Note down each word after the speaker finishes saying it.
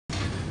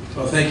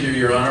Well, thank you,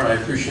 Your Honor. I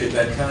appreciate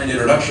that kind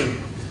introduction.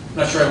 I'm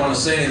not sure I want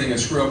to say anything and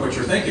screw up what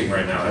you're thinking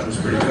right now. That was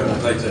pretty good.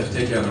 I'd like to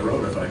take you on the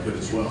road if I could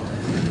as well.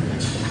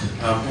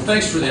 Well,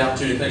 thanks for the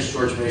opportunity. Thanks,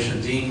 George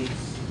Mason. Dean,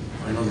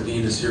 I know the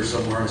Dean is here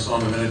somewhere. I saw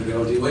him a minute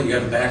ago. Dean, wait, you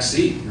got a back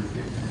seat.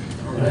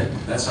 All right.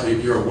 That's how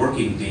you're a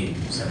working Dean.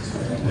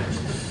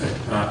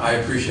 I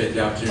appreciate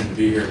the opportunity to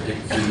be here, take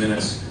a few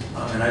minutes.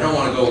 And I don't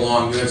want to go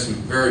long. You have some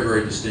very,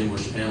 very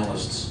distinguished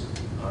panelists.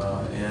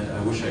 And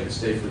I wish I could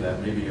stay for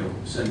that. Maybe you'll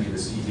send me the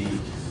CD.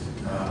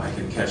 I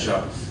can catch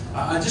up.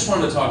 I just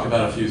wanted to talk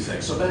about a few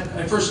things. So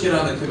I first get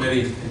on the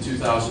committee in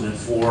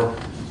 2004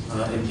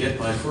 and get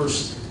my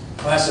first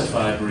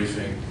classified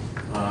briefing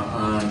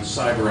on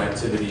cyber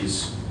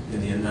activities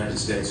in the United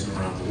States and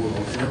around the world.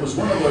 And it was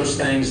one of those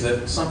things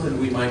that something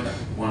we might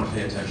want to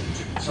pay attention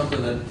to,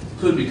 something that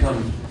could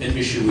become an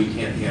issue we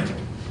can't handle.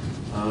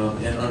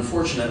 And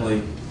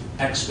unfortunately,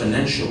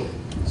 exponentially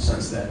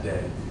since that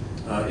day,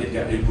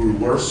 it grew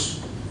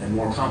worse and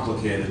more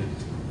complicated,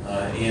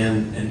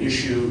 and an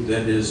issue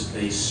that is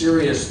a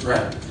serious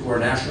threat to our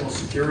national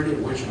security,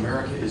 of which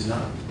America is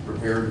not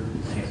prepared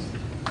to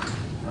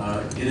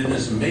handle. It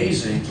is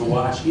amazing to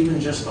watch, even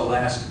just the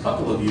last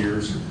couple of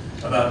years,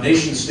 about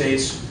nation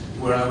states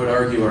what I would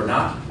argue are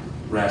not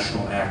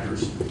rational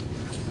actors.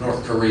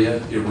 North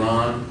Korea,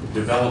 Iran,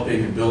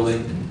 developing and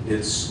building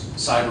its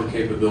cyber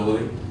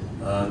capability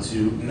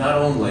to not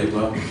only,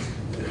 well,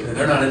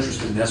 they're not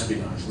interested in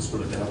espionage, let's put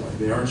it that way.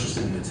 They are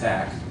interested in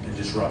attack and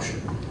disruption.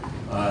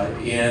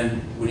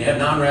 And when you have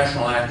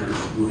non-rational actors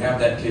who have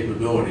that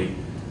capability,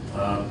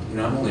 you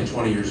know, I'm only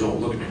 20 years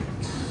old, look at me.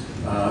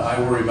 I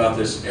worry about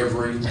this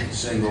every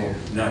single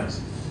night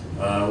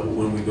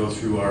when we go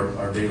through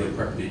our daily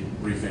prep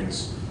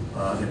briefings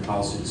and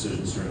policy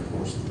decisions during the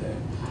course of the day.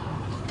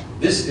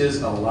 This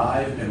is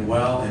alive and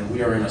well, and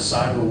we are in a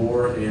cyber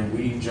war, and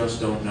we just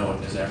don't know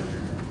it as African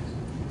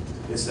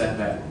Americans. It's that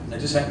bad. I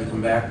just happened to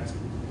come back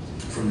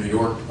from New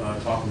York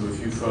talking to a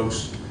few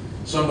folks.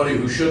 Somebody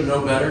who should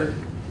know better,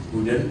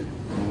 who didn't,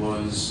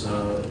 was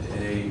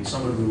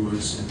someone who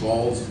was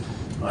involved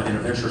in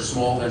a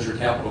small venture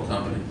capital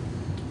company.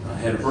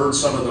 Had heard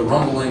some of the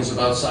rumblings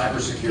about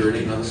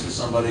cybersecurity. Now this is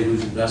somebody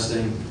who's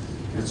investing,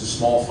 it's a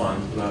small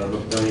fund, about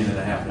 $1.5 billion.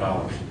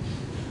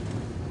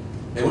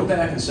 They went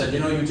back and said, you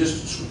know, you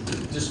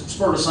just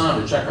spurred us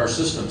on to check our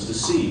systems to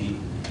see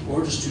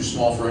we're just too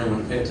small for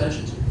anyone to pay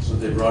attention to. So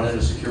they brought in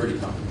a security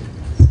company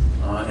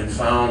and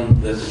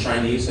found that the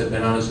Chinese had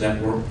been on his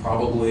network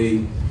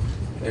probably,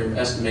 they were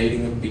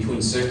estimating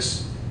between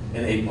 6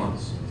 and 8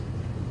 months.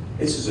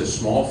 This is a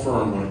small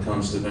firm when it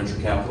comes to venture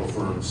capital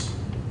firms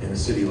in a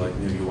city like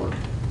New York.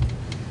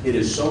 It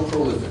is so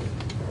prolific,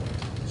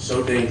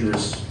 so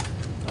dangerous,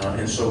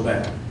 and so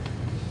bad.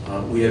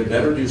 We had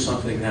better do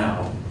something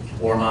now,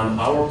 or on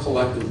our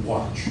collective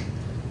watch,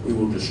 we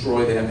will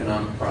destroy the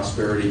economic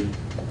prosperity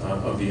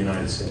of the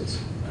United States.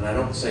 And I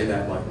don't say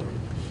that lightly.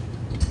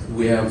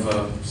 We have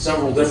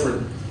several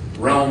different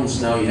realms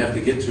now you have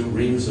to get to,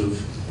 reams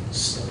of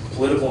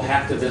political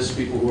hacktivists,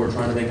 people who are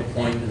trying to make a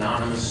point,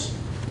 anonymous.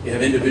 You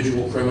have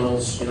individual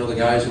criminals, you know, the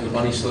guys in the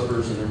bunny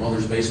slippers in their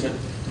mother's basement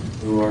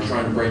who are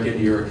trying to break into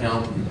your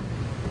account and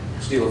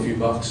steal a few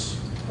bucks.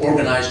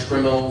 Organized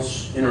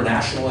criminals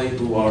internationally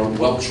who are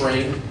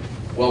well-trained,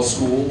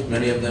 well-schooled,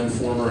 many of them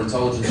former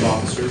intelligence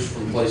officers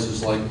from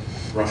places like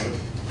Russia.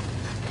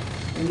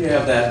 And you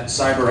have that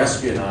cyber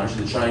espionage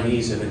the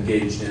Chinese have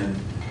engaged in,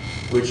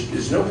 which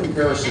is no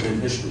comparison in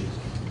history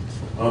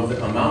of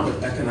the amount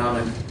of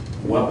economic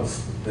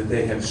wealth that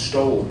they have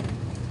stolen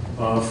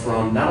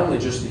from not only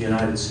just the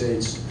United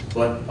States,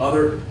 but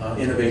other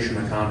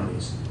innovation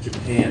economies,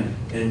 Japan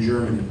and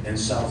Germany and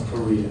South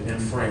Korea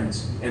and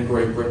France and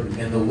Great Britain,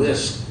 and the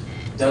list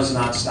does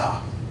not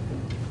stop.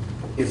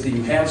 If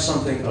you have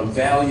something of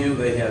value,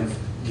 they have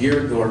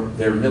geared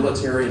their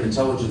military and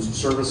intelligence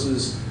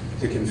services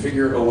to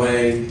configure a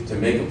way to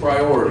make a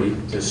priority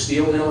to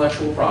steal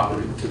intellectual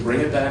property, to bring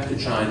it back to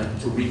China,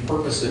 to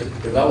repurpose it,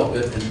 develop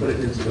it, and put it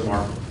into the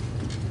market.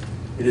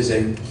 It is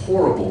a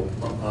horrible,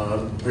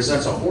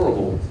 presents a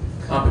horrible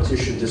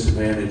competition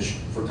disadvantage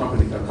for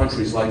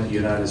countries like the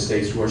United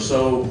States, who are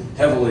so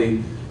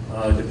heavily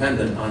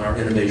dependent on our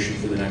innovation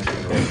for the next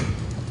generation.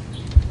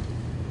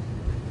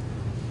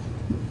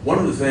 One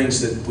of the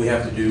things that we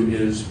have to do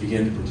is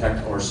begin to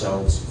protect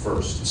ourselves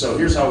first. So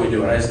here's how we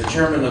do it. As the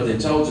chairman of the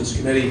Intelligence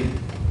Committee,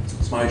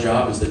 it's my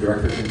job, as the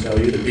director can tell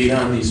you, to beat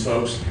on these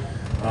folks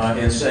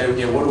and say,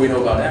 you know, what do we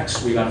know about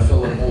X? We got to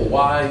fill in hole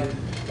Y.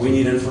 We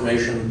need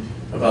information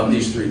about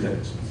these 3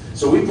 things.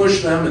 So we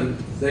push them, and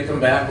they come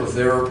back with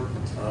their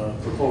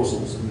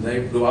proposals, and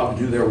they go out and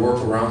do their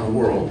work around the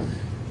world,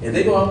 and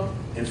they go out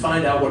and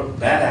find out what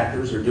bad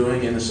actors are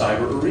doing in the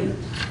cyber arena.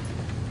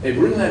 They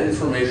bring that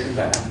information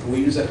back, and we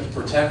use that to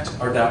protect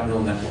our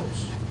 .mil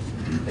networks.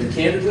 And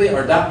candidly,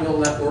 our .mil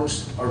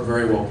networks are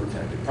very well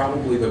protected,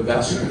 probably the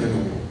best in the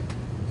world.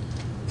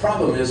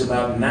 Problem is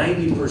about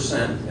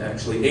 90%,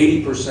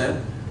 actually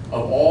 80%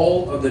 of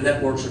all of the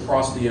networks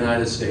across the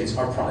United States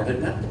are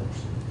private networks.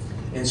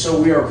 And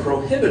so we are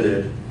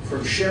prohibited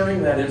from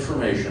sharing that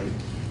information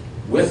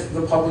with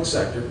the public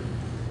sector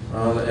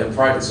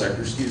private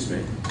sector, excuse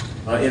me,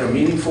 in a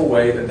meaningful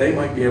way that they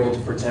might be able to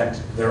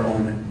protect their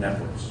own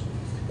networks.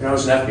 You know, I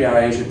was an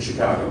FBI agent in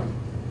Chicago.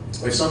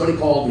 If somebody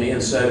called me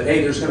and said,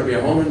 hey, there's going to be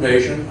a home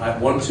invasion at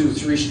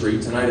 123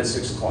 Street tonight at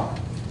 6 o'clock,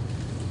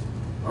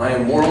 I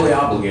am morally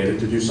obligated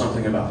to do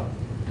something about it.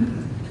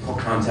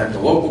 Contact the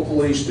local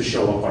police, to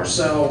show up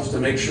ourselves, to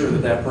make sure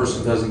that that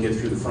person doesn't get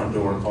through the front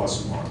door and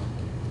cause some harm.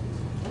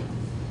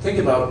 Think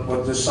about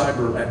what this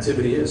cyber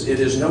activity is. It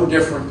is no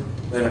different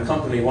than a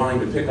company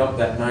wanting to pick up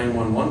that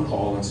 911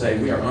 call and say,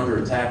 we are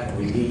under attack and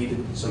we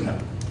need some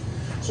help.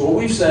 So what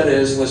we've said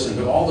is, listen,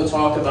 to all the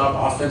talk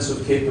about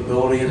offensive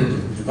capability and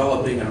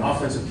developing an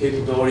offensive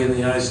capability in the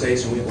United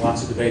States, and we have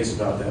lots of debates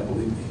about that,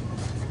 believe me,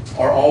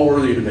 are all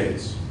worthy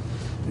debates.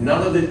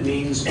 None of it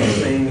means a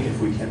thing if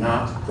we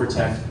cannot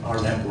protect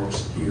our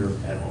networks here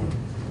at home.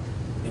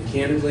 And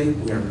candidly,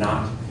 we are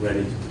not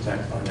ready to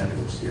protect our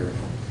networks here at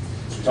home.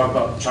 So we talk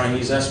about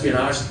Chinese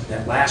espionage,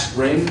 that last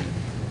ring,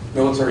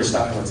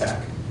 military-style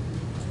attack.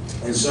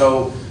 And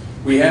so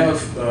we have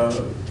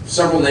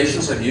several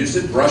nations have used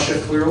it.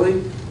 Russia,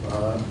 clearly,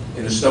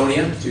 in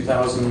Estonia,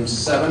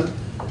 2007.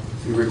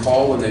 If you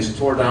recall, when they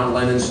tore down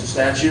Lenin's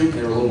statue,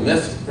 they were a little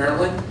miffed,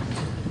 apparently.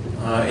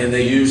 And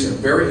they used a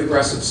very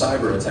aggressive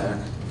cyber attack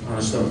on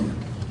Estonia.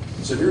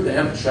 Severe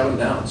damage, shut them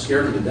down,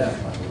 scared them to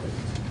death, by the way.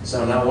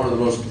 So now one of the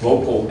most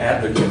vocal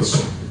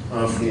advocates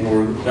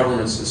for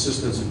government's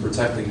assistance in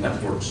protecting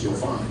networks you'll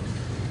find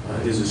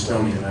is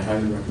Estonia, and I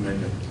highly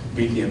recommend you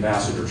meet the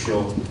ambassador.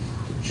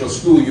 She'll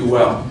school you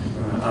well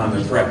on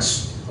the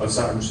threats of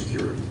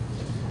cybersecurity.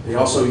 They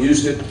also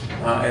used it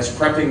as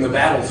prepping the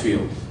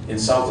battlefield in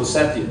South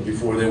Ossetia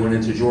before they went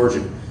into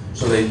Georgia.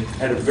 So they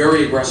had a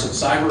very aggressive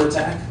cyber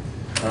attack,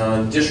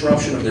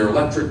 disruption of their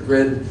electric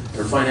grid,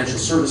 their financial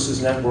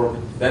services network,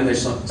 then they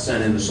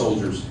sent in the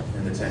soldiers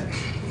and the tanks.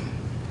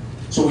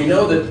 So we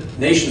know that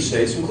nation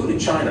states, including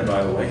China,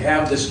 by the way,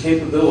 have this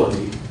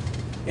capability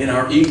and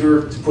are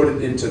eager to put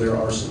it into their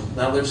arsenal.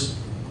 Now there's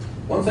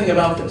one thing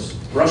about this.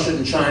 Russia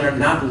and China are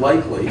not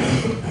likely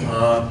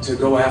to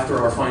go after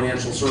our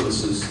financial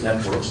services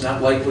networks,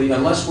 not likely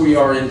unless we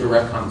are in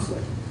direct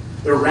conflict.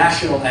 They're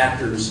rational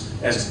actors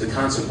as to the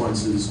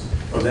consequences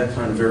of that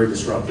kind of very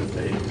disruptive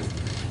behavior.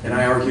 And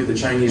I argue the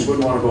Chinese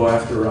wouldn't want to go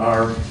after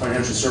our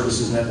financial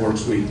services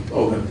networks. We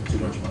owe them too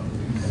much money.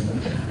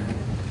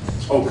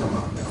 Oh, come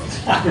on now.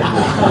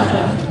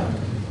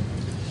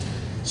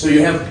 So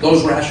you have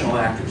those rational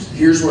actors.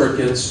 Here's where it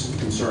gets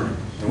concerning,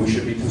 and we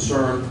should be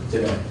concerned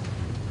today.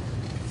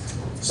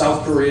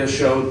 North Korea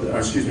showed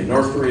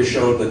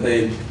that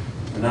they,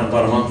 not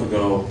about a month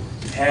ago,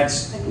 had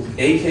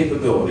a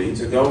capability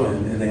to go in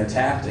and they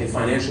attacked a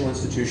financial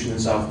institution in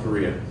South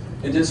Korea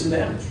and did some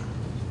damage.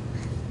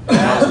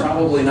 Now, it's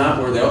probably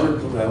not where the other,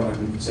 well, I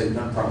can say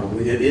not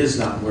probably, it is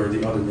not where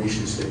the other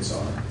nation states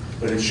are,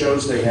 but it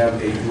shows they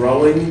have a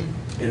growing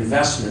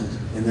investment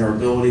in their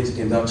ability to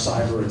conduct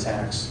cyber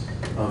attacks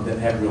that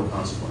have real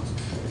consequences.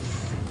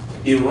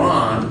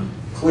 Iran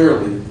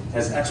clearly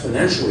has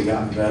exponentially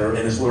gotten better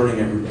and is learning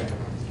every day.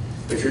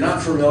 If you're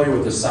not familiar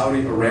with the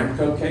Saudi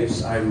Aramco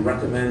case, I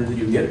recommend that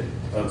you get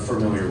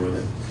familiar with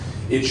it.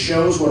 It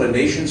shows what a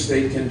nation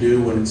state can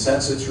do when it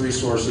sets its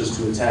resources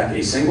to attack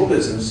a single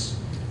business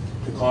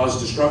to cause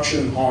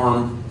destruction and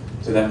harm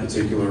to that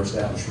particular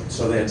establishment.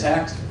 So they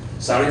attacked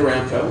Saudi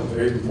Aramco, a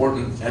very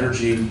important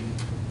energy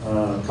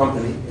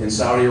company in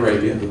Saudi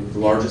Arabia, the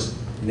largest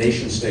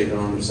nation state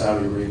owned of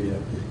Saudi Arabia.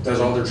 Does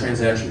all their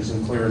transactions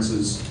and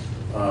clearances,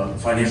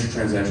 financial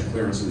transaction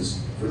clearances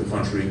for the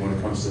country when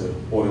it comes to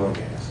oil and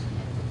gas.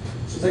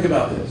 So think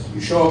about this.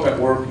 You show up at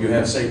work, you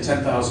have, say,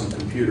 10,000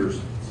 computers.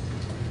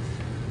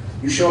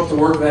 You show up to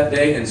work that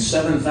day and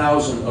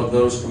 7,000 of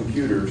those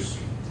computers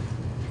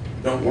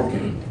don't work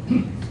anymore.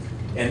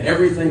 And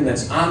everything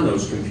that's on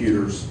those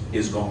computers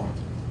is gone.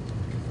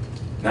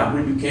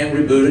 You can't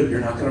reboot it,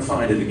 you're not going to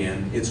find it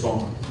again, it's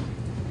gone.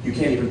 You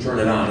can't even turn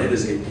it on. It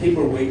is a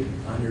paperweight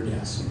on your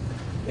desk.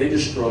 They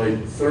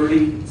destroyed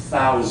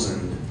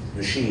 30,000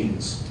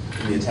 machines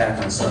in the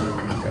attack on Saudi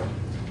Aramco.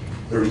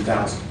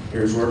 30,000.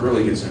 Here's where it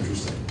really gets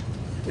interesting.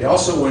 They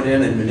also went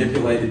in and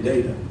manipulated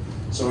data.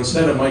 So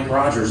instead of Mike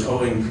Rogers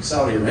owing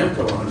Saudi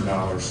Aramco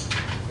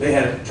 $100, they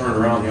had it turned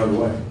around the other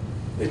way.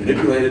 They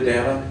manipulated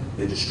data,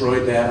 they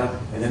destroyed data,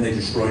 and then they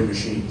destroyed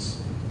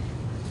machines.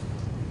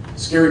 The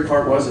scary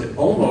part was it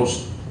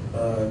almost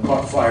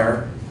caught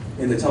fire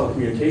in the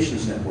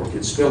telecommunications network.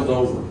 It spilled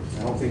over.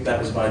 I don't think that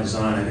was by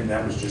design. I think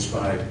that was just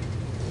by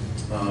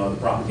the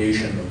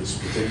propagation of this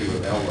particular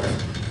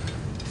malware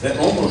that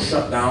almost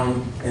shut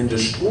down and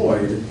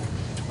destroyed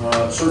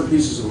certain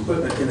pieces of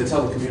equipment in the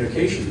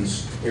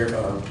telecommunications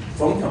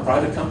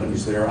private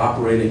companies that are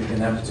operating in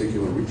that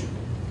particular region.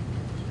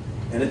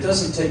 And it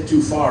doesn't take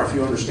too far, if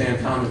you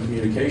understand common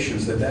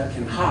communications, that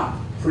can hop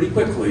pretty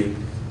quickly,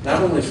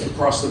 not only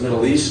across the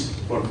Middle East,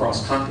 but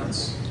across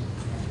continents,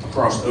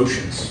 across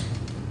oceans,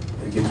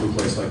 and get to a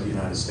place like the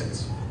United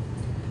States.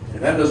 And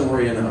if that doesn't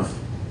worry you enough,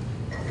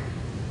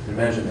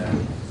 imagine that.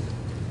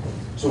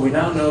 So we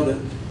now know that,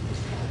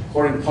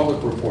 according to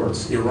public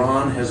reports,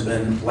 Iran has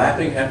been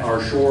lapping at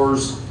our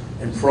shores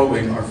and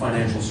probing our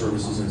financial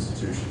services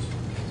institutions.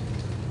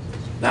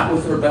 Not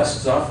with their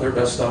best stuff. Their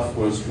best stuff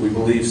was, we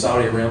believe,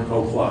 Saudi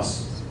Aramco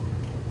plus.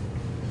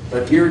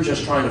 But here,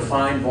 just trying to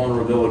find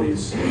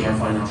vulnerabilities in our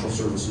financial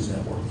services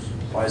networks.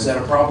 Why is that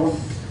a problem?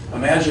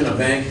 Imagine a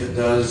bank that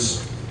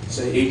does,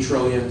 say, $8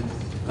 trillion,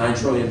 $9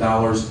 trillion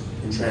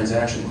in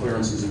transaction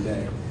clearances a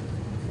day.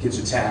 Gets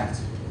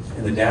attacked,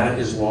 and the data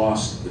is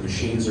lost, the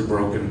machines are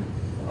broken,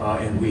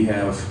 and we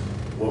have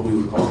what we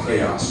would call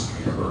chaos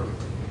in a hurry.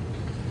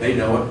 They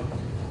know it.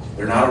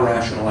 They're not a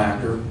rational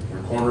actor.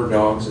 They're corner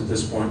dogs at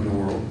this point in the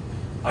world,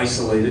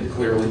 isolated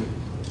clearly,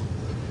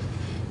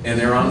 and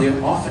they're on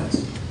the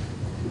offense.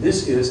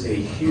 This is a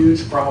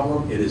huge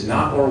problem. It is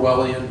not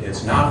Orwellian.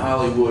 It's not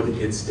Hollywood.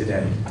 It's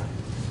today.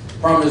 The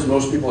problem is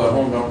most people at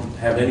home don't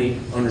have any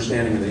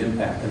understanding of the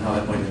impact and how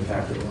that might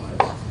impact their lives.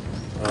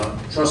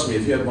 Trust me,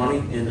 if you have money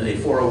in a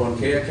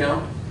 401k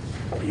account,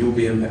 you will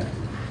be impacted.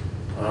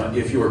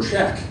 If your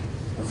check,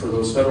 for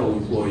those federal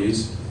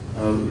employees,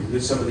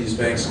 some of these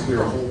banks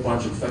clear a whole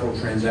bunch of federal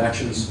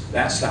transactions,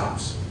 that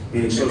stops.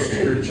 Meaning Social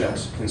Security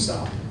checks can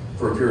stop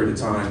for a period of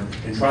time,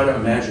 and try to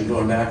imagine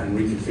going back and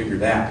reconfigure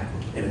that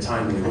in a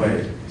timely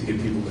way to give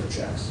people their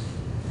checks.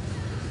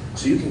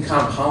 So you can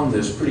compound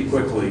this pretty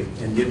quickly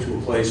and get to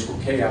a place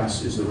where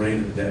chaos is the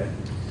reign of the day.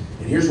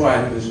 And here's why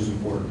I think this is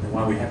important and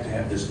why we have to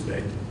have this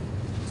debate.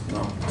 No,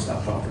 I'll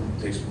stop talking,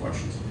 take some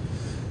questions.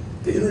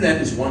 The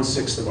internet is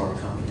 1/6 of our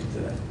economy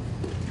today.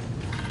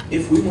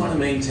 If we want to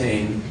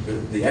maintain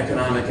the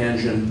economic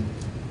engine,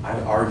 I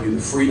would argue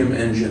the freedom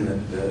engine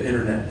that the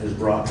internet has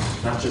brought,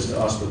 not just to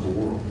us, but the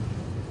world,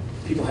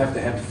 people have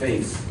to have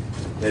faith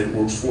that it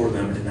works for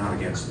them and not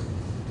against them.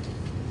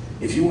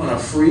 If you want a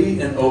free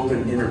and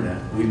open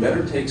internet, we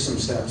better take some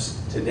steps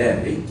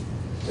today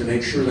to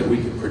make sure that we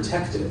can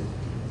protect it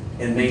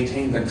and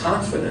maintain the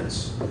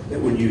confidence that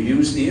when you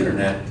use the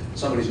internet,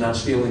 somebody's not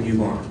stealing you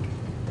blind.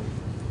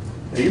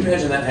 Now you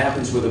imagine that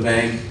happens with a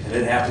bank, and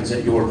it happens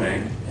at your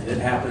bank, and it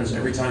happens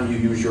every time you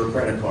use your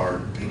credit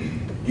card.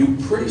 You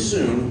pretty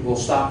soon will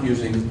stop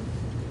using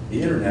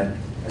the internet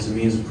as a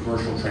means of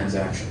commercial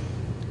transaction.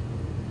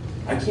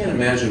 I can't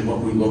imagine what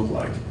we look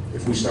like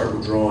if we start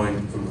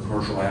withdrawing from the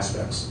commercial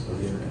aspects of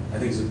the internet. I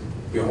think it's going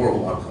to be a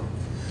horrible outcome.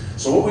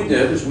 So what we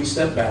did is we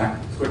stepped back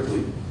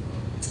quickly.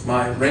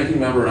 My ranking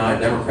member and I, a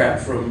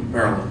Democrat from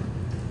Maryland,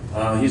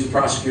 he's a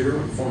prosecutor,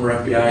 a former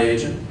FBI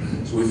agent,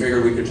 so we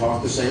figured we could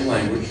talk the same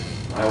language.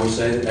 I always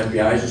say that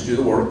FBI just do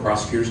the work,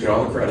 prosecutors get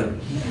all the credit.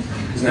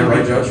 Isn't that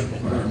right, Judge?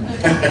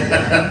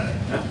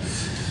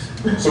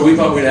 So we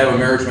thought we'd have a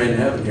marriage made in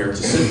heaven here, to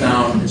sit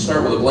down and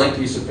start with a blank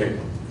piece of paper.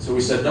 So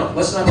we said, no,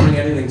 let's not bring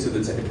anything to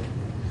the table.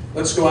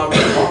 Let's go out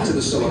and talk to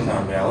the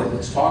Silicon Valley.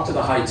 Let's talk to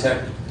the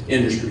high-tech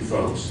industry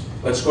folks.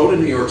 Let's go to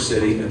New York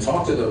City and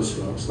talk to those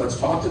folks. Let's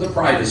talk to the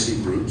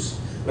privacy groups.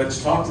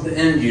 Let's talk to the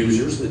end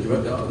users,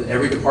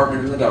 every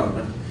department in the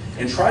government,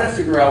 and try to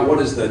figure out what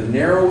is the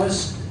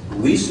narrowest,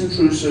 least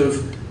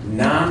intrusive,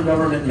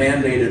 non-government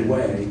mandated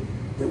way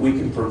that we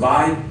can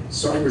provide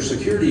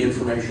cybersecurity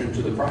information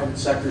to the private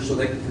sector so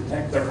they can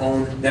protect their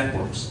own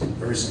networks.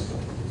 Very simple.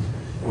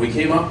 And we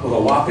came up with a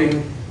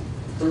whopping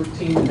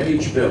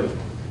 13-page bill.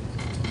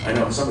 I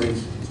know somebody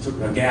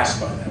took a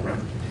gasp by that, right?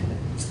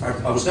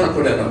 I was going to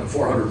put in a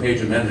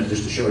 400-page amendment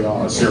just to show you all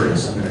how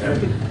serious. I mean, it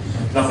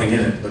had nothing in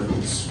it, but it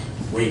was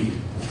weighty.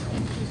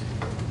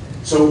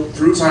 So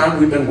through time,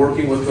 we've been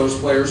working with those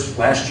players.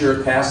 Last year,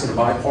 it passed in a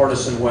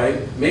bipartisan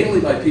way, mainly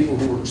by people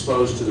who were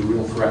exposed to the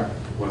real threat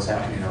of what's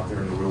happening out there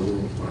in the real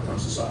world when it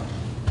comes to cyber.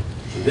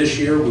 So this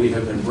year, we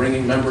have been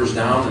bringing members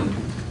down, and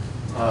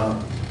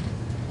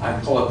I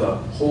call it the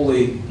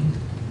holy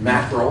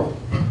mackerel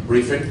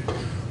briefing.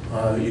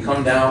 You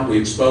come down, we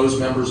expose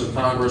members of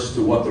Congress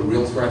to what the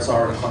real threats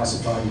are in a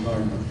classified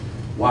environment,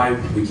 why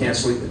we can't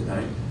sleep at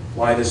night,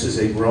 why this is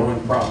a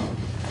growing problem,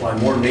 why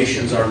more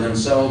nations are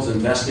themselves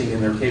investing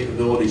in their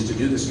capabilities to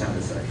do this kind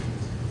of thing,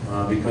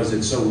 because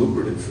it's so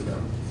lucrative for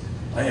them,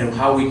 and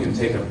how we can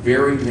take a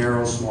very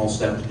narrow, small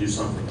step to do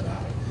something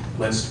about it.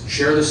 Let's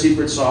share the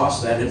secret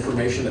sauce, that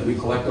information that we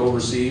collect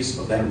overseas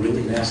of that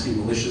really nasty,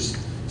 malicious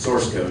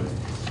source code,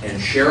 and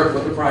share it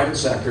with the private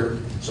sector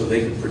so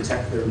they can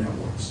protect their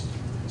networks.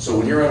 So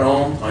when you're at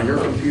home on your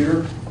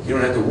computer, you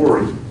don't have to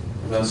worry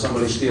about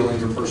somebody stealing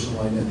your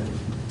personal identity.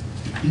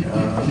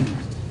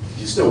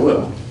 You still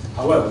will.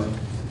 However,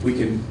 we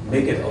can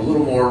make it a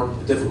little more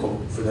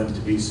difficult for them to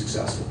be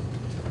successful.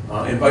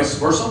 And vice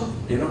versa,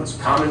 you know, it's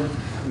common,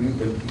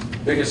 the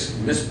biggest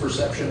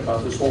misperception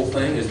about this whole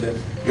thing is that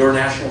your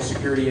national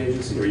security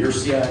agency or your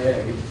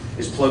CIA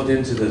is plugged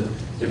into the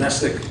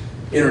domestic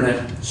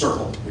internet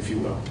circle, if you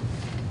will.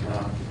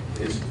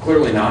 It's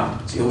clearly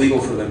not. It's illegal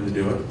for them to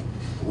do it.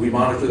 We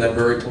monitor that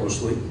very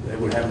closely. It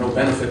would have no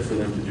benefit for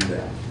them to do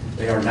that.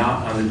 They are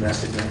not on the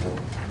domestic network.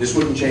 This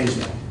wouldn't change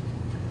that.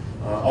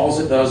 All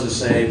it does is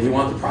say, we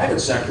want the private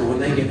sector when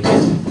they get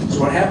hit.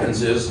 So what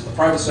happens is, a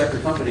private sector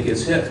company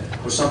gets hit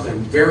with something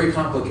very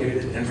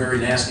complicated and very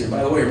nasty. And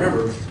by the way,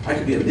 remember, I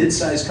could be a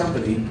mid-sized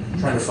company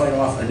trying to fight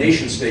off a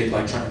nation state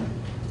like China.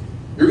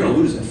 You're going to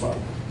lose that fight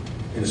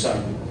in the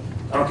cyber world.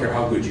 I don't care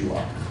how good you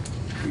are.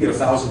 You get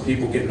 1,000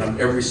 people getting up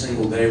every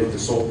single day with the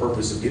sole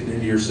purpose of getting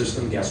into your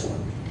system, guess what?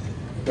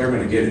 They're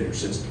going to get in your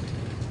system.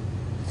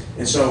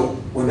 And so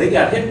when they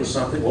got hit with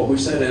something, what we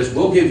said is,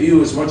 we'll give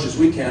you as much as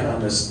we can on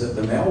this,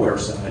 the malware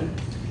side,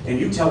 and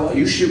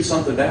you shoot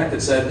something back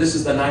that said, this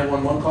is the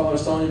 911 call I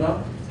was telling you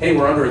about. Hey,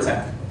 we're under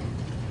attack.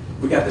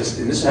 We got this,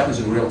 and this happens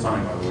in real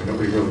time, by the way.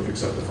 Nobody really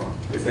picks up the phone.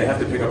 If they have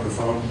to pick up the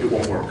phone, it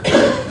won't work.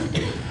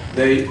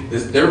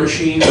 Their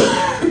machine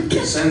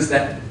sends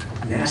that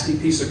nasty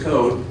piece of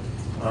code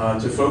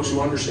to folks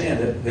who understand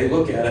it. They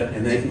look at it,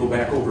 and they can go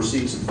back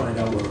overseas and find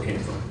out where it came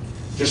from.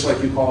 Just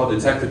like you call a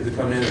detective to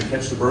come in and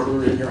catch the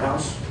burglar in your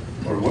house,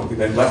 or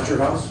they left your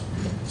house,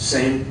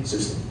 same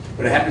system.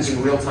 But it happens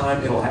in real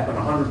time. It'll happen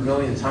 100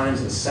 million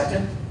times a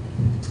second.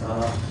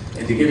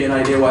 And to give you an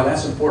idea why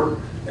that's important,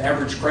 the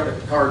average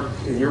credit card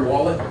in your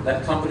wallet,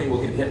 that company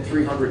will get hit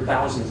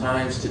 300,000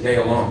 times today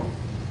alone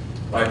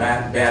by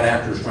bad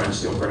actors trying to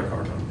steal credit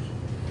card numbers.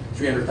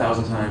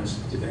 300,000 times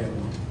today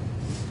alone.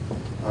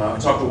 I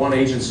talked to one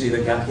agency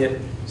that got hit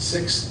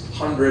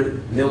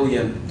 600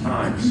 million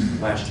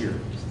times last year.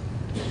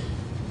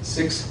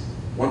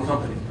 One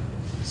company,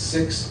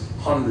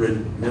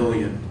 600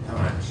 million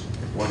times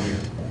 1 year.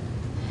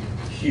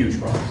 Huge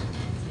problem.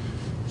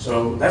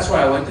 So that's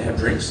why I like to have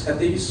drinks at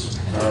these,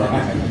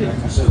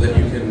 so that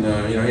you can,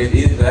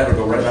 either that or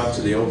go right out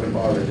to the open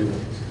bar to do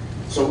it.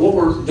 So what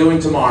we're doing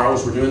tomorrow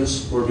is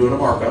we're doing a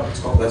markup. It's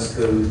called, that's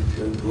the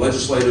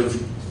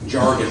legislative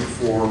jargon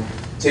for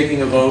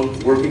taking a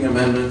vote, working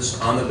amendments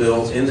on the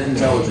bill in the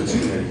Intelligence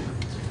Committee.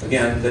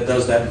 Again, that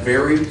does that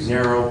very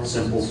narrow,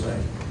 simple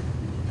thing.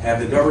 Have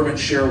the government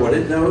share what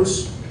it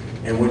knows,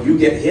 and when you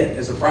get hit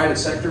as a private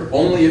sector,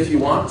 only if you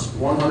want,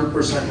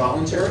 100%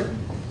 voluntary,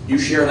 you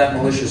share that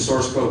malicious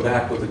source code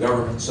back with the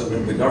government so that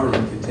the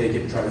government can take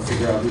it and try to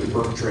figure out who the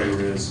perpetrator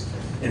is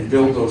and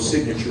build those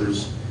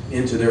signatures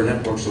into their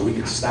network so we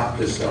can stop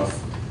this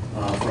stuff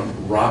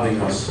from robbing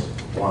us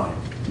blind,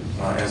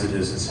 as it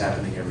is, it's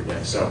happening every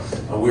day. So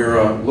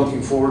we're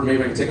looking forward.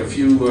 Maybe I can take a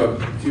few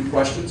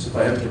questions if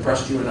I haven't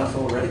depressed you enough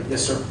already.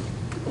 Yes, sir.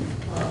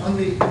 On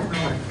the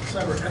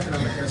cyber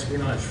economic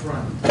espionage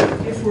front,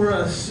 if we're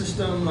a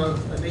system,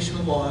 a nation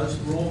of laws,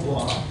 rule of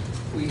law,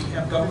 we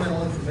have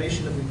governmental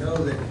information that we know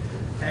that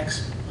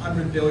X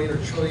 $100 billion or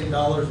 $1 trillion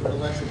of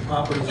intellectual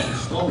property has been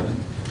stolen,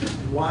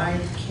 why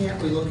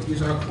can't we look at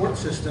using our court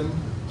system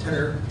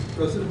to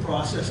go through the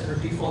process, enter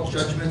default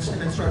judgments,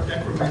 and then start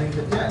decrementing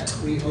the debt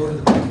we owe to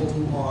the people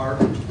who are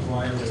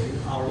violating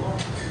our law?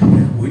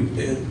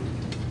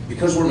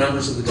 Because we're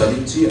members of the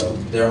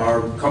WTO, there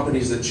are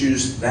companies that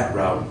choose that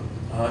route.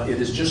 It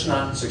is just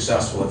not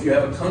successful. If you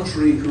have a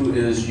country who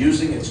is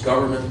using its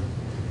government,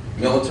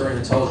 military and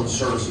intelligence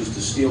services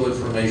to steal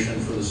information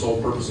for the sole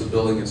purpose of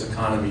building its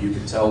economy, you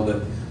can tell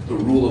that the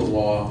rule of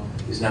law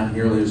is not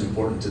nearly as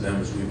important to them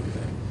as we would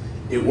think.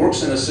 It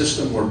works in a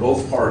system where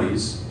both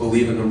parties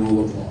believe in the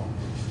rule of law.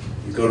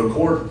 You go to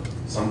court,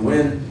 some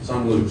win,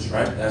 some lose,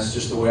 right? That's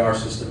just the way our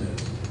system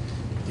is.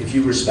 If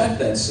you respect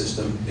that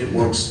system, it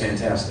works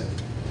fantastic.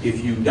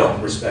 If you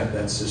don't respect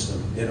that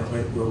system, it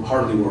will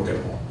hardly work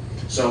at all.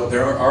 So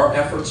there are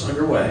efforts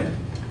underway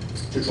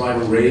to try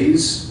to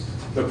raise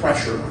the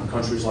pressure on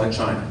countries like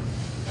China.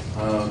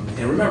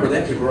 And remember, they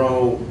have to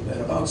grow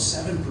at about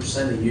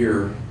 7% a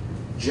year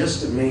just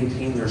to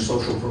maintain their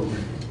social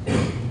program.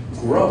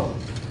 Grow.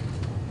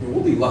 I mean,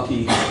 we'll be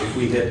lucky if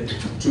we hit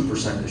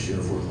 2% this year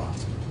if we're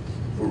lucky.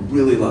 If we're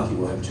really lucky,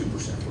 we'll have 2%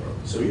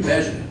 growth. So you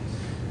imagine it.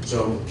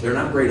 So they're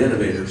not great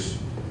innovators,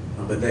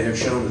 but they have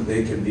shown that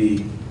they can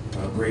be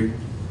great,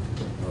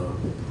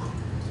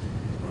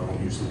 I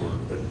won't use the word,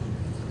 but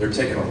they're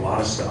taking a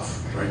lot of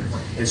stuff, right?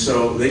 And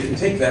so they can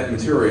take that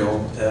material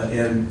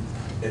and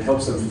it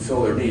helps them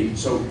fulfill their need.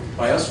 So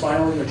by us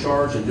filing a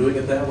charge and doing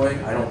it that way,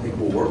 I don't think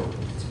will work.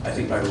 I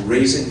think by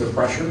raising the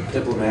pressure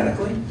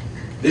diplomatically,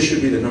 this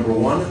should be the number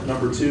one,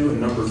 number two,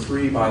 and number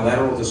three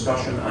bilateral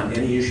discussion on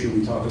any issue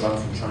we talk about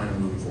from China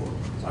moving forward.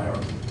 I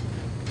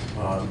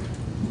argue.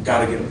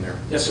 Got to get them there.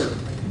 Yes, sir.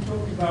 You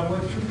talked about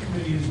what your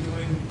committee is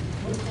doing.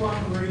 What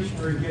cooperation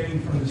are you getting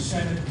from the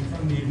Senate and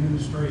from the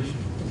administration?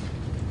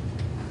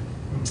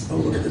 Oh,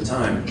 look at the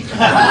time.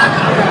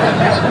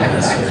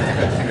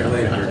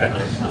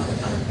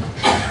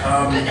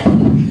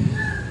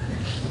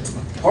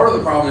 Part of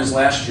the problem is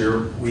last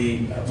year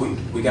we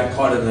got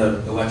caught in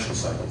the election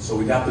cycle, so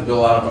we got the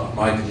bill out of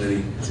my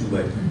committee too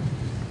late.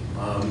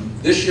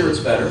 This year it's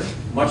better,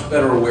 much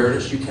better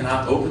awareness. You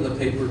cannot open the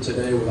paper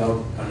today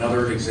without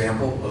another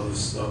example of a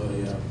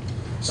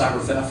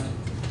cyber theft,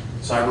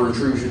 cyber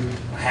intrusion,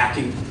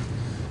 hacking.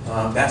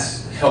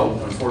 That's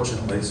helped,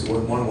 unfortunately. It's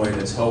one way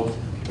that's helped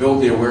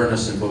build the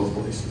awareness in both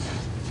places.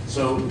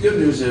 So the good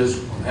news is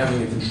I'm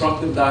having a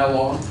constructive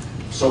dialogue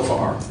so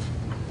far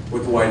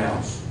with the White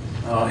House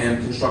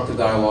and constructive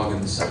dialogue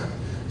in the Senate.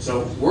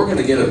 So we're going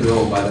to get a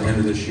bill by the end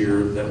of this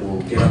year that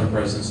will get on the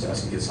president's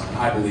desk and get signed.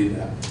 I believe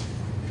that.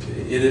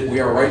 We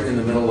are right in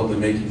the middle of the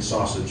making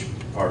sausage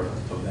part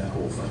of that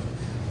whole thing.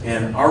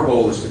 And our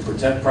goal is to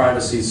protect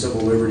privacy,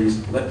 civil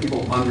liberties, let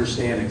people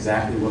understand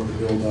exactly what the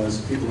bill does.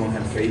 If people don't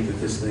have faith that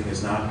this thing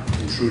is not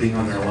intruding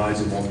on their lives,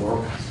 it won't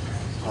work.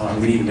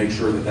 We need to make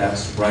sure that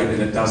that's right,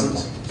 and it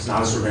doesn't. It's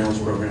not a surveillance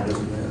program, it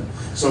doesn't matter.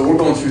 So we're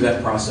going through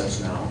that process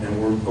now,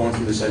 and we're going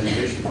through this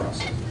education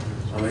process.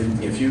 I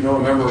mean, if you know a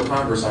member of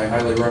Congress, I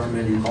highly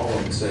recommend you call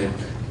them and say,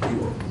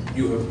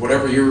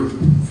 whatever you're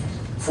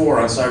for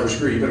on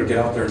cybersecurity, you better get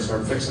out there and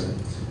start fixing it.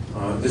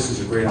 This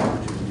is a great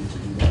opportunity to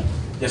do that.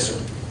 Yes,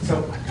 sir.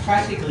 So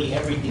practically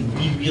everything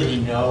we really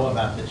know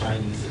about the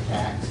Chinese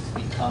attacks is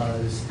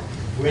because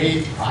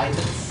brave private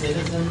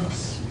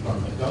citizens, from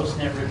the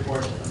GhostNet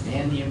report to the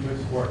Mandiant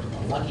report to the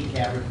Lucky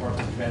Cat report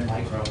from Trend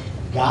Micro,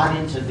 got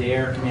into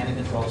their command and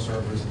control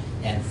servers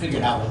and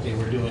figured out what they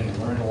were doing and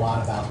learned a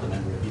lot about them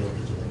and revealed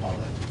it to the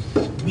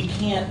public. We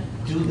can't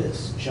do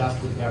this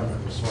just with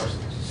government resources.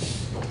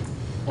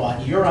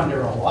 But you're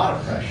under a lot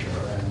of pressure,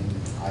 and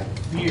I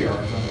fear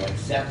are going to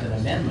accept an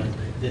amendment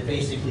that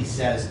basically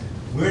says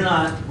we're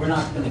not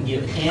going to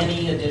give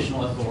any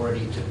additional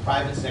authority to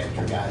private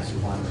sector guys who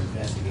want to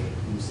investigate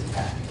who's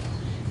attacking.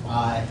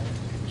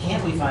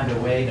 Can't we find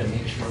a way to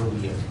make sure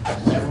we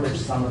leverage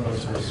some of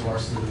those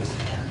resources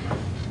and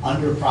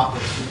under proper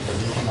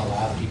supervision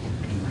allow people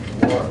to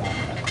do more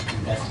about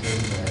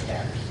investigating their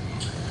attackers?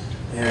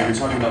 And you're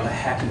talking about the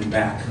hacking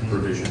back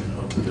provision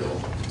of the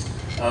bill.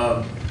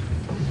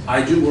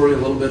 I do worry a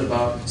little bit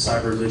about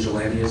cyber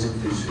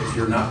vigilantism, because if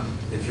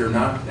you're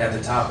not at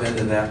the top end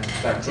of that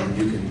spectrum,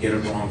 you can get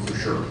it wrong for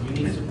sure. You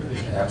need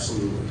supervision.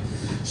 Absolutely.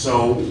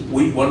 So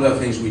one of the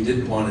things we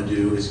didn't want to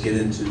do is get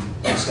into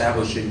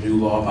establishing new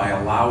law by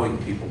allowing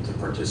people to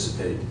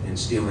participate in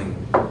stealing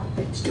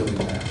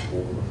back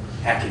or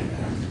hacking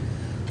back.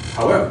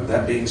 However,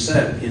 that being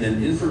said, in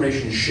an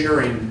information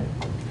sharing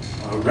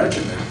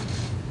regimen,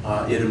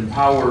 it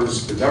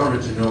empowers the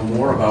government to know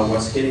more about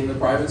what's hitting the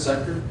private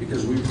sector,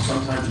 because we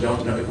sometimes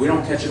don't know. If we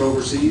don't catch it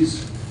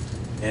overseas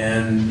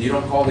and you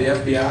don't call the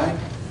FBI,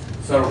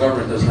 the federal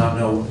government does not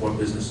know what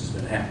business has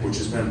been hacked, which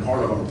has been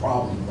part of our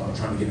problem about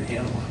trying to get a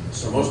handle on this.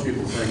 So most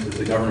people think that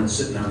the government's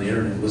sitting on the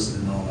internet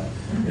listening and all that.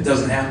 It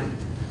doesn't happen.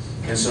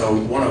 And so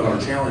one of our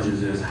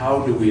challenges is,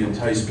 how do we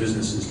entice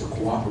businesses to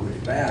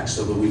cooperate back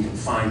so that we can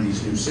find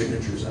these new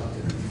signatures out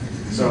there?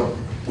 So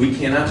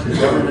the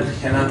government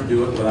cannot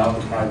do it without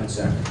the private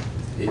sector.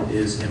 It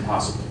is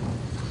impossible.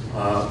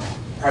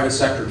 Private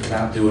sector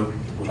cannot do it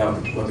without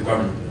what the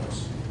government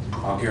does.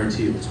 I'll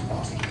guarantee you it's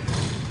impossible.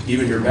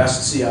 Even your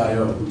best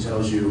CIO who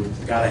tells you,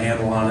 got a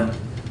handle on it,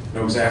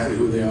 know exactly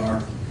who they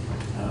are,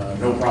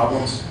 no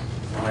problems,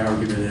 my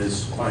argument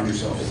is, find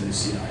yourself a new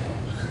CIO.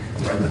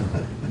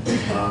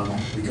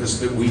 Right?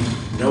 Because we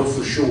know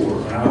for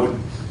sure,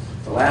 and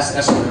the last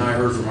estimate I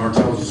heard from our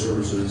intelligence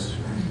services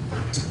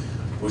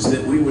was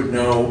that we would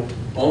know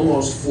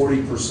almost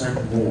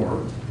 40%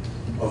 more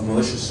of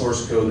malicious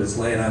source code that's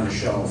laying on the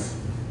shelf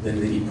than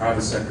the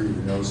private sector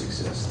even knows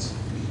exists.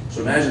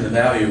 So imagine the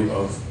value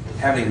of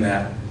having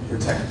that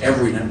protect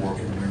every network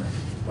in America.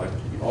 Like,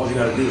 all you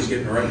got to do is get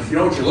in the right. If you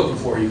know what you're looking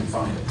for, you can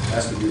find it.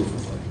 That's the beautiful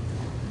thing.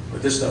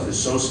 But this stuff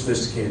is so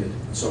sophisticated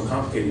and so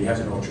complicated, you have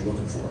to know what you're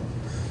looking for.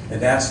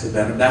 And that's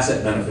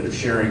that benefit of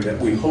sharing that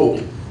we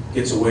hope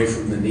gets away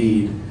from the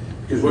need.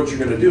 Because what you're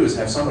going to do is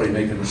have somebody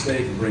make a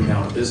mistake and bring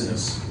down a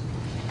business,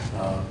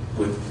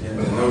 and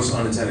those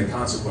unintended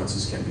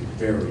consequences can be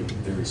very,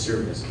 very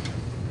serious.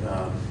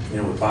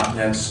 With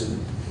botnets,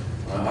 and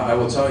I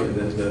will tell you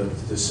that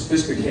the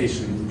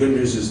sophistication. The good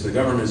news is the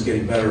government is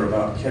getting better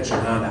about catching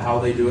on to how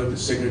they do it, the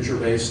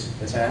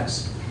signature-based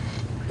attacks.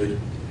 But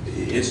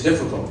it's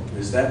difficult,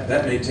 because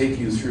that may take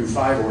you through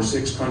 5 or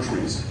 6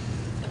 countries,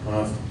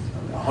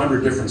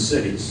 100 different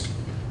cities,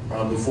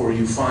 before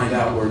you find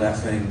out where that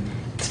thing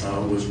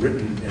was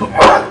written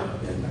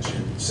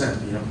and sent,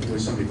 where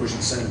somebody pushed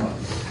the send button.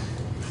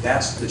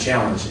 That's the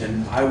challenge.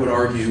 And I would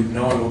argue,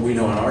 knowing what we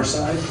know on our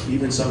side,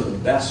 even some of the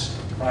best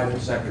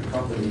private sector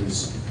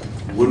companies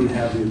wouldn't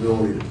have the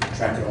ability to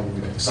track it all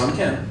the way back. Some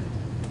can.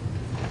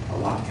 A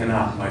lot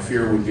cannot. My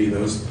fear would be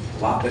those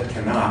lot that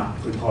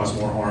cannot could cause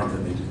more harm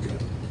than they do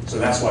good. So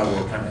that's why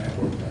we're kind of at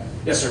work with that.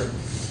 Yes, sir.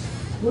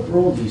 What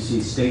role do you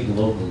see state and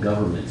local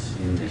governments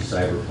in the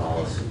cyber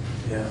policy?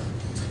 Yeah.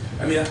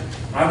 I mean,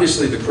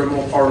 obviously the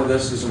criminal part of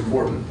this is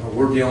important.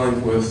 We're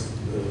dealing with,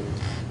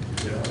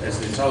 as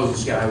the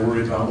intelligence guy,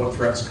 worried about what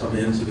threats come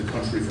into the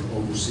country from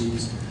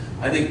overseas.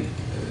 I think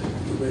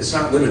it's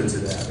not limited to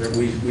that.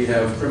 We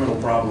have criminal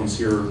problems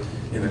here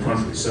in the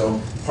country. So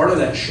part of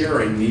that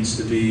sharing needs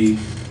to be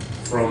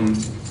from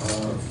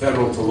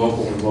federal to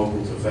local and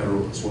local to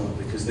federal as well,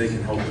 because they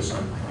can help us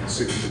on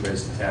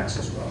signature-based attacks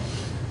as well.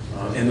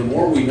 And the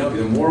more we know,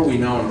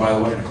 and by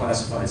the way, in a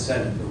classified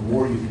setting, the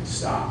more you can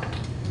stop.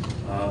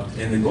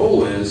 And the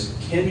goal is,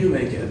 can you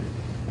make it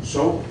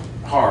so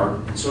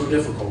hard and so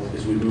difficult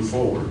as we move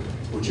forward,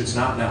 which it's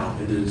not now.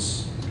 It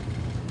is,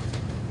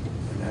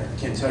 I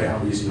can't tell you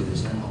how easy it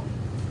is now.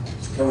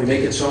 Can we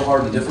make it so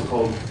hard and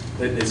difficult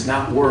that it's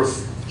not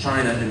worth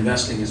China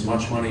investing as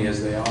much money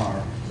as they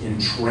are in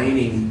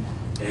training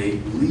a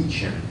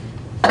legion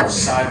of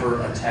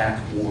cyber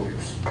attack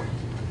warriors?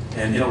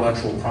 and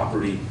intellectual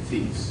property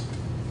thieves.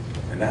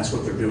 And that's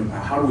what they're doing.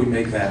 Now, how do we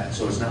make that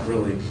so it's not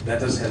really,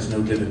 has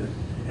no dividend?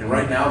 And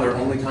right now, their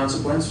only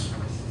consequence,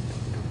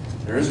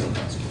 there is no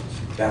consequence.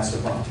 That's the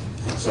problem.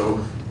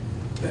 So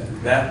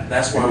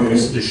that's why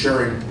the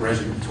sharing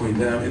regimen between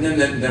them. And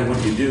then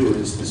what you do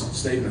is the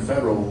state and the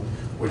federal,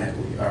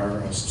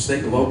 our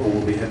state and local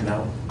will be heading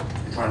out,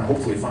 trying to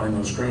hopefully find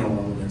those criminal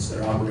elements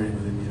that are operating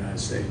within the United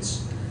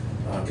States,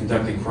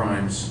 conducting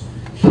crimes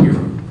here.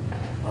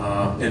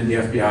 And the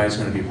FBI is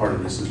going to be part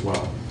of this as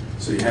well.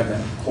 So you have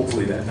that,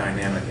 hopefully that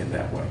dynamic in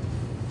that way.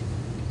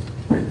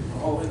 Right,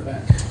 all the way in the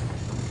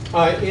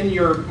back. In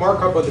your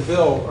markup of the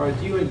bill,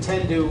 do you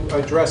intend to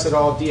address at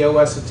all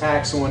DOS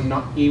attacks on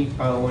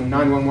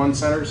 911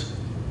 centers?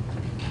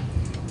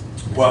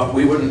 Well,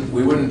 we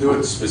wouldn't do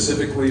it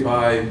specifically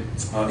by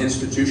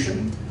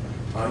institution.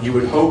 You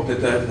would hope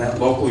that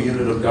local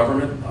unit of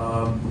government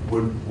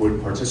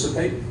would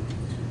participate.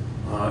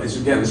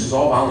 Again, this is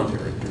all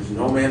voluntary. There's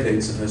no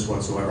mandates in this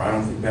whatsoever. I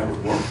don't think that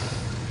would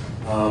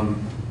work.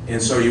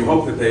 And so you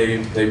hope that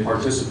they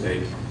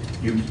participate.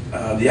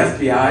 The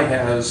FBI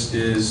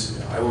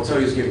I will tell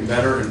you, is getting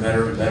better and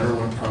better and better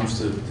when it comes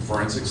to the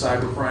forensic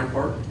cybercrime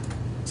part.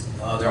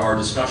 There are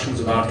discussions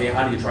about, hey,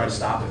 how do you try to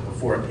stop it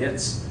before it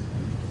hits?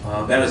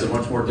 That is a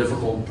much more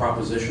difficult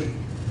proposition,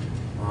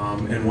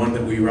 and one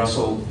that we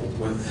wrestle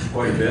with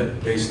quite a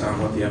bit based on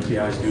what the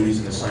FBI's duties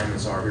and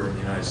assignments are here in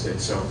the United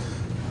States. So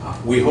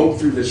we hope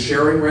through this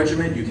sharing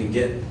regimen you can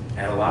get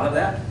at a lot of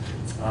that.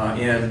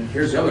 And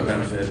here's the other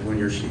benefit: when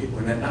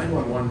that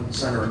 911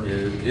 center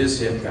is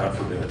hit, God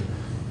forbid,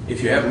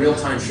 if you have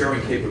real-time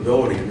sharing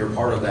capability and you're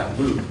part of that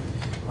loop,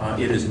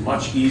 it is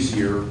much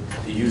easier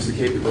to use the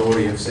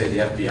capability of, say, the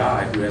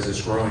FBI, who has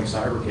this growing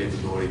cyber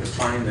capability, to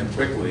find them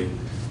quickly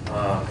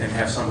and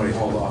have somebody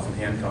hauled off in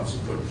handcuffs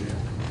and put in jail.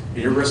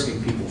 And you're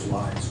risking people's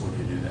lives when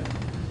you do that.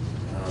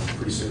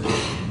 Pretty serious.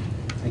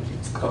 Thank you.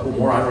 A couple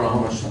more. I don't know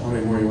how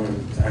many more you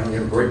want to. I know you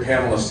have a great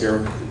panelist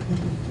here.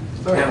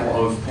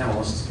 Panel of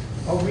panelists.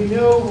 We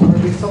know, or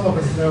at least some of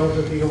us know,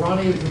 that the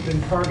Iranians have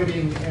been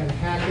targeting and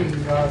hacking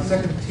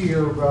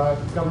second-tier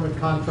government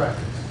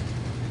contractors.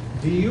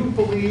 Do you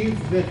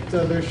believe that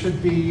there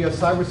should be a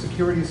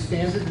cybersecurity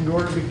standard in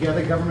order to get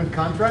a government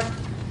contract?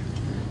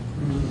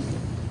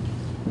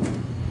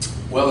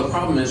 Well, the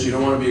problem is you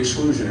don't want to be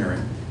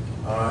exclusionary,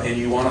 and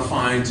you want to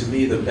find, to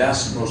me, the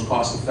best, most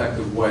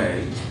cost-effective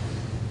way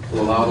to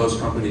allow those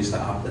companies to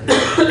operate.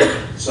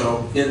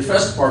 So in the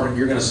Defense Department,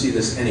 you're going to see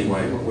this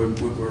anyway.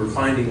 What we're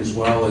finding as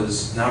well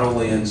is not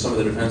only in some of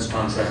the defense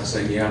contracts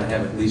saying you got to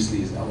have at least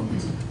these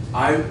elements.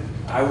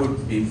 I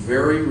would be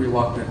very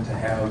reluctant to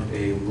have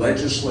a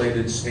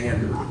legislated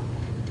standard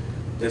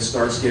that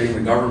starts getting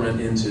the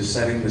government into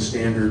setting the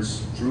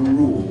standards through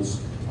rules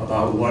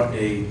about what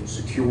a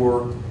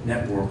secure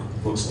network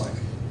looks like,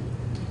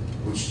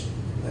 which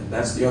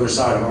that's the other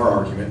side of our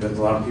argument, that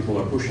a lot of people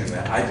are pushing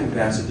that. I think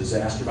that's a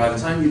disaster. By the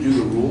time you do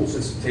the rules,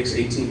 it takes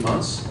 18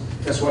 months.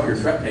 Guess what? Your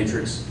threat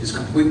matrix is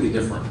completely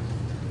different.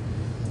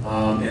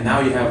 And now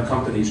you have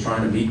companies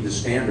trying to meet the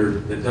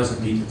standard that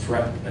doesn't meet the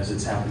threat as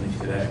it's happening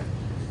today.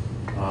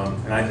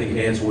 And I think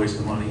A, it's a waste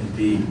of money, and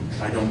B,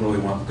 I don't really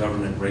want the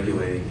government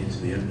regulating into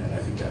the internet.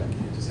 I think that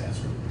would be a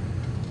disaster.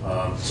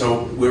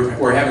 So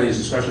we're having these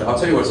discussions. I'll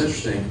tell you what's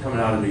interesting, coming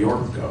out of New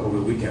York over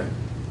the weekend,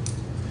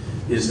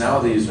 is now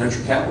these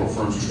venture capital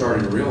firms are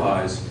starting to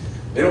realize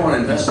they don't want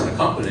to invest in a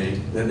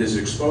company that is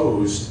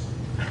exposed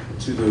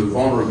to the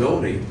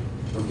vulnerability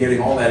of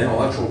getting all that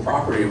intellectual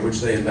property of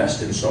which they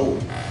invest in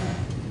stolen.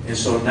 And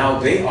so now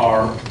they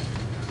are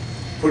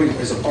putting,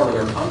 as a part of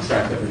their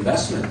contract of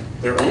investment,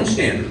 their own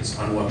standards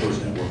on what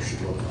those networks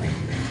should look like.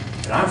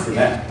 And I'm for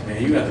that. I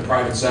mean, you got the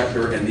private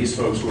sector and these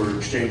folks who are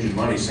exchanging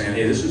money saying,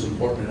 hey, this is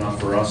important enough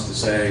for us to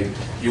say,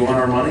 you want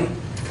our money?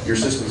 Your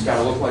system's got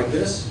to look like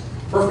this?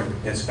 Perfect.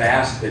 It's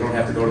fast. They don't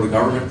have to go to the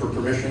government for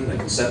permission. They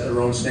can set their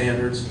own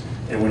standards.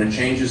 And when it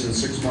changes in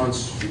 6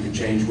 months, you can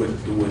change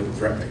with the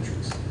threat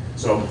matrix.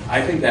 So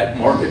I think that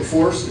market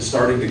force is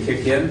starting to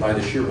kick in by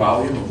the sheer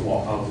volume of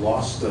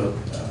lost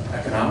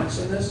economics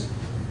in this,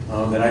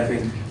 that I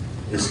think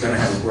is going to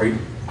have a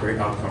great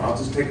outcome. I'll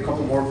just take a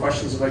couple more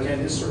questions if I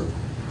can. Yes, sir.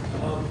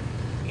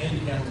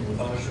 Andy Cameron with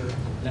Osher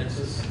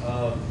Nexus.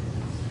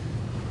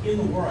 In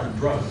the war on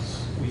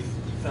drugs, we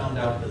found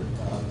out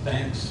that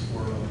banks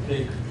were a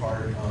big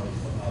part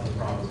of the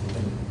problem of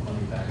moving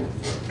money back and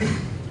forth.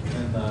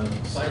 In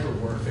cyber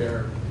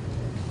warfare,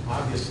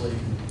 obviously,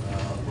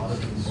 a lot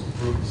of these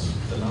groups,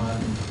 the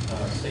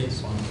non-state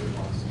sponsored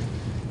ones,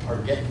 are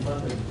getting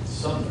funded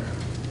somewhere,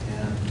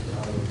 and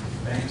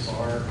banks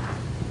are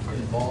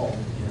involved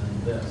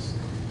in this.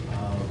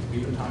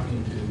 We've been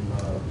talking to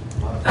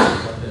a lot of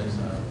folks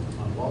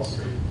up on Wall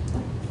Street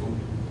who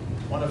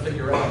want to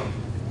figure out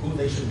who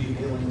they should be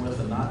dealing with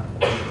and not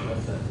dealing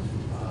with, and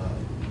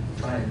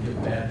try and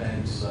give bad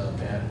banks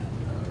bad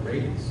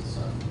ratings and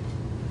stuff.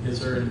 Is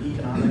there an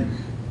economic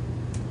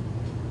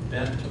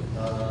bent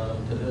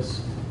to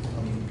this?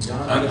 I mean,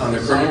 beyond on the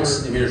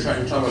criminals, I mean, you're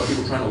talking about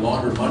people trying to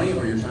launder money,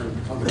 or you're talking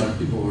Talk about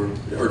people who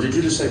are, or did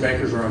you just say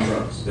bankers are on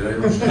drugs? Did I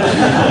understand?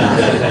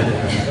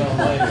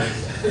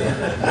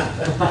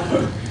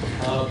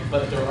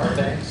 But there are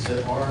banks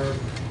that are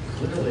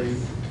clearly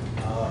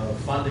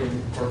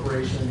funding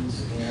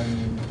corporations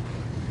in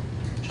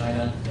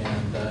China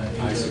and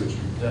Asia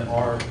that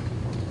are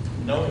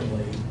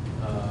knowingly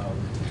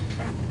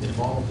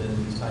involved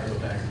in these type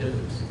of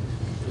activities.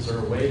 Is there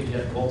a way to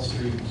get Wall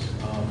Street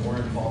more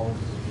involved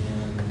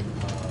in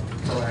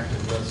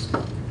proactive risk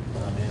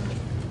management?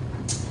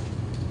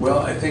 Well,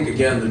 I think,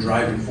 again, the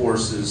driving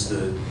force is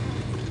the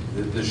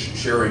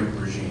sharing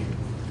regime.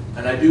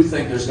 And I do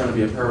think there's going to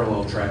be a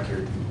parallel track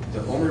here.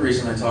 The only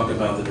reason I talk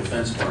about the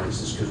defense part is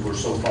just because we're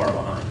so far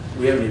behind.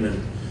 We haven't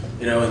even,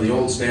 in the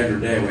old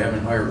standard day, we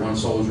haven't hired one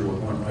soldier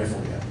with one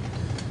rifle yet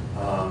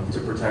to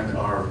protect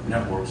our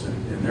networks,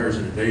 and there's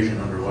an invasion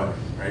underway,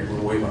 right?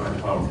 We're way behind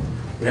the power.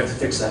 We have to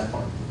fix that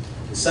part.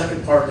 The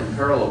second part and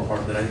parallel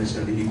part that I think is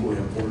going to be equally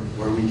important,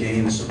 where we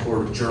gain the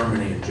support of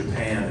Germany and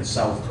Japan and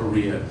South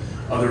Korea,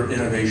 other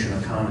innovation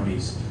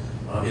economies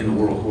in the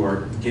world who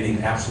are getting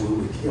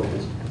absolutely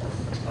killed,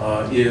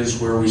 is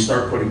where we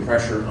start putting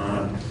pressure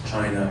on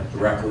China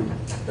directly.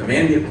 The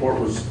Mandy report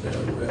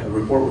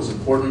was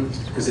important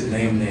because it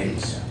named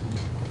names.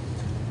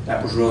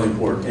 That was really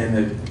important, and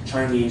the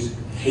Chinese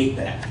hate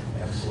that.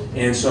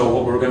 Absolutely. And so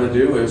what we're going to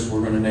do is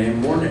we're going to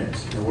name more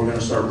names, and we're going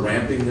to start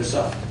ramping this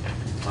up.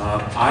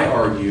 I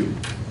argue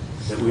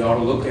that we ought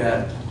to look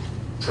at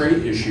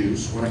trade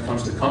issues when it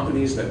comes to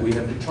companies that we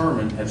have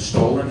determined have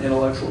stolen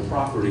intellectual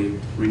property,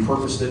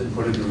 repurposed it, and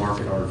put it in the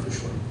market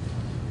artificially.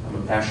 I'm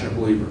a passionate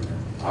believer in that.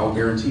 I'll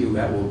guarantee you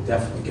that will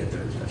definitely get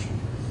their attention.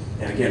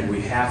 And again,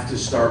 we have to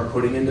start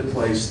putting into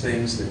place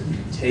things that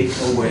take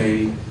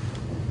away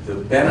the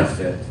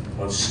benefit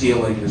of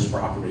stealing this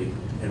property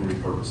and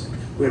repurposing.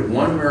 We had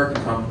one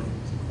American company,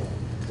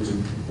 it was a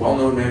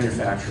well-known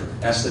manufacturer,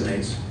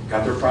 estimates,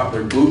 got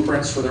their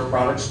blueprints for their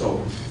product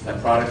stolen. That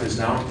product is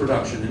now in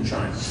production in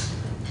China.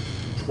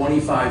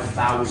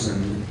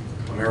 25,000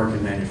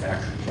 American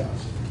manufacturing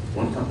jobs,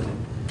 one company.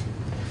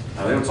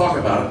 Now they don't talk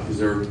about it because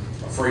they're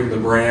afraid of the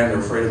brand, they're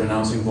afraid of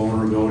announcing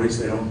vulnerabilities.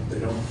 They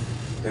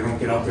don't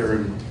get out there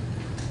and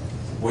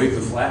wave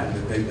the flag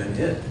that they've been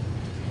hit.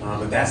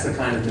 But that's the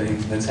kind of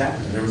thing that's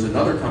happening. There was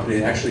another company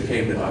that actually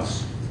came to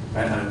us,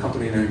 right, a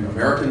company named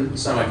American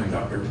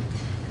Semiconductor,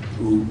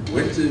 who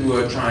went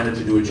to China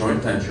to do a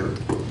joint venture.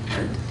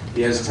 Right?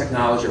 He has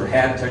technology, or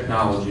had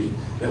technology,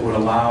 that would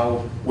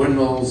allow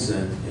windmills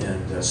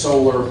and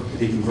solar to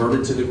be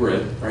converted to the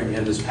grid. Right? He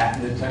had this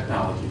patented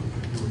technology.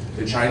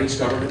 The Chinese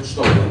government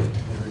stole it,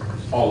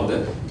 all of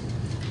it.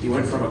 He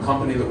went from a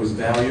company that was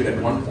valued at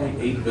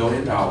 $1.8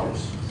 billion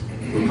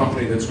to a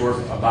company that's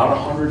worth about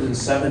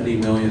 $170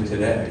 million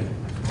today.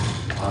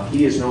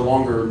 He is no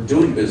longer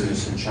doing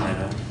business in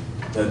China.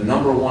 The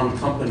 #1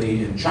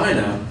 company in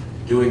China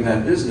doing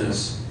that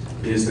business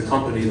is the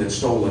company that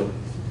stole it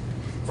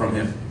from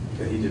him,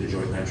 that he did a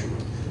joint venture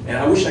with. And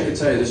I wish I could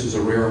tell you this is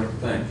a rare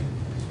thing.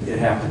 It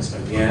happens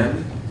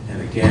again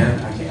and again.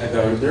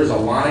 There's a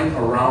line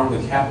around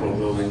the Capitol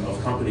building of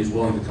companies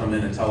willing to come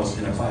in and tell us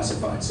in a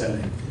classified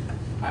setting,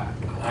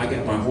 I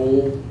get my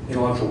whole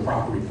intellectual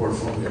property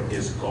portfolio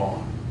is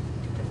gone.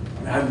 I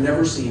mean, I've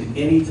never seen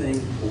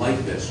anything like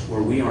this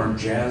where we aren't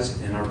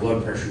jazzed and our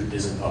blood pressure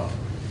isn't up.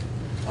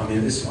 I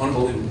mean, it's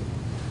unbelievable.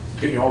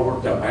 Getting you all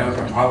worked up. I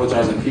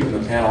apologize, I'm keeping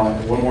the panel. I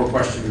have one more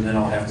question and then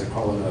I'll have to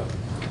call it up.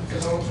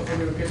 Because I'm also from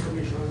the European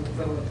Commission and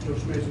fellow at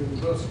George Mason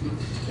University.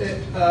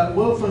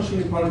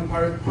 Well-functioning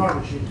public-private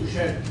partnership to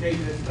share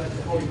data that's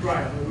the holy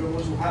grail, and we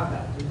also have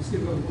that, and it's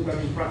difficult to put that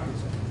in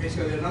practice.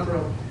 Basically, there are a number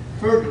of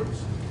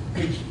hurdles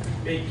which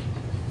make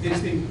this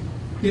thing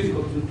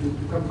difficult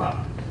to come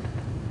back.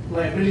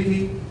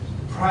 Liability,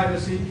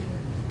 privacy,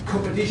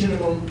 competition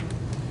among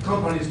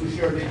companies to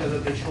share data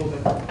that they show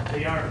that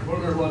they are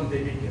vulnerable,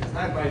 they may get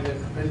attacked by their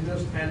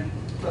competitors, and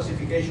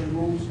classification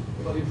rules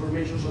about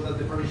information so that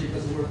the partnership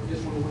doesn't work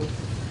this one way.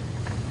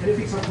 Can you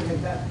fix something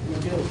like that in a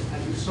bill?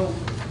 And if so,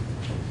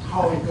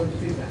 how are you going to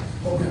fix that?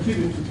 Or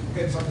contribute to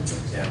get something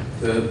fixed?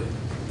 Yeah.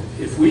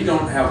 If we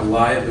don't have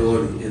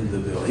liability in the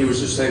bill, he was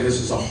just saying this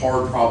is a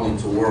hard problem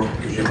to work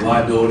because you have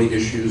liability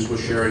issues with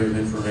sharing of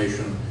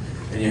information,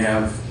 and you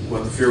have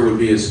what the fear would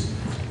be is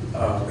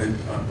an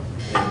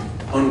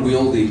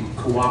unwieldy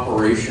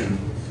cooperation,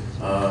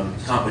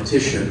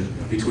 competition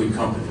between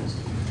companies.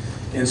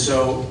 And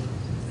so,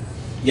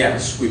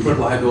 yes, we put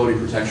liability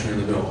protection in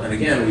the bill. And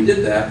again, we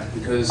did that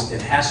because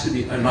it has to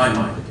be, in my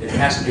mind, it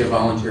has to be a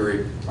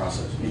voluntary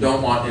process. You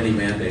don't want any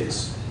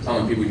mandates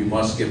telling people you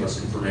must give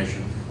us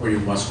information or you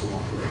must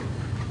cooperate.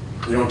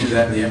 We don't do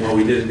that in the, well,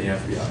 we did it in the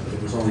FBI, but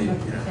it was only,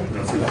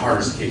 for the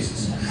hardest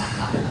cases.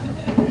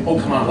 Oh,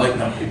 come on,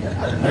 lighten up, people.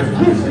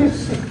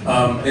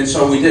 And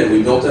so we did.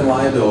 We built in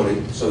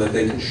liability so that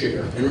they can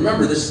share. And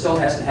remember, this still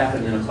has to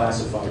happen in a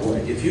classified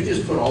way. If you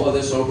just put all of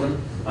this open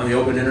on the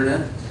open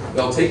internet,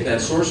 they'll take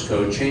that source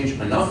code, change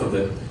enough of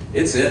it,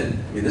 it's in.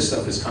 I mean, this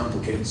stuff is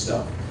complicated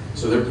stuff,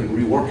 so they can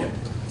rework it.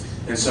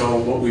 And so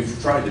what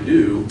we've tried to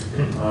do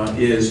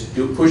is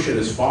push it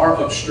as far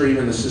upstream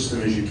in the system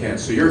as you can.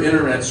 So your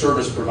internet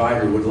service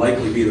provider would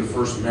likely be the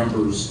first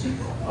members,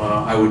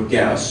 I would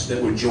guess,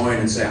 that would join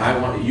and say, I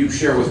want you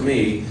share with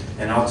me,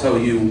 and I'll tell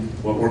you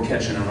what we're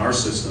catching on our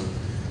system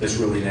that's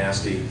really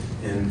nasty,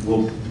 and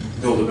we'll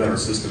build a better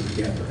system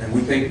together. And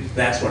we think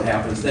that's what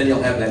happens. Then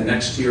you'll have that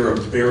next tier of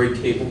very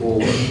capable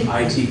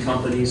IT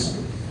companies.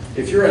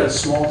 If you're at a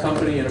small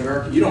company in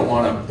America, you don't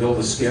want to build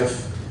a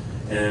SCIF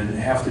and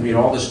have to meet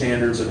all the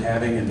standards of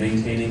having and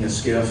maintaining a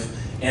SCIF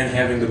and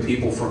having the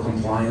people for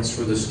compliance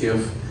for the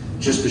SCIF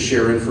just to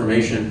share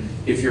information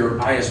if your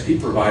ISP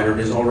provider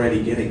is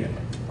already getting it,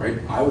 right?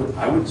 I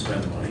would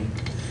spend money.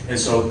 And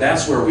so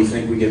that's where we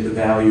think we get the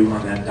value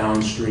on that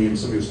downstream.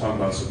 Somebody was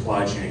talking about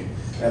supply chain.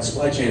 That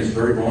supply chain is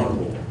very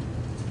vulnerable.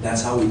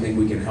 That's how we think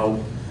we can help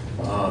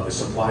the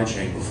supply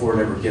chain before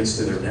it ever gets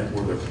to their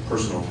network, their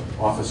personal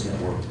office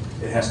network.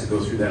 It has to go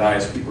through that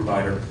ISP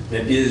provider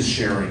that is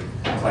sharing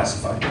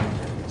classified content.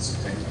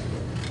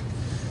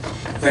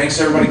 Thanks,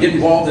 everybody. Get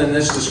involved in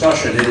this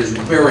discussion. It is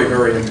very,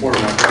 very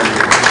important.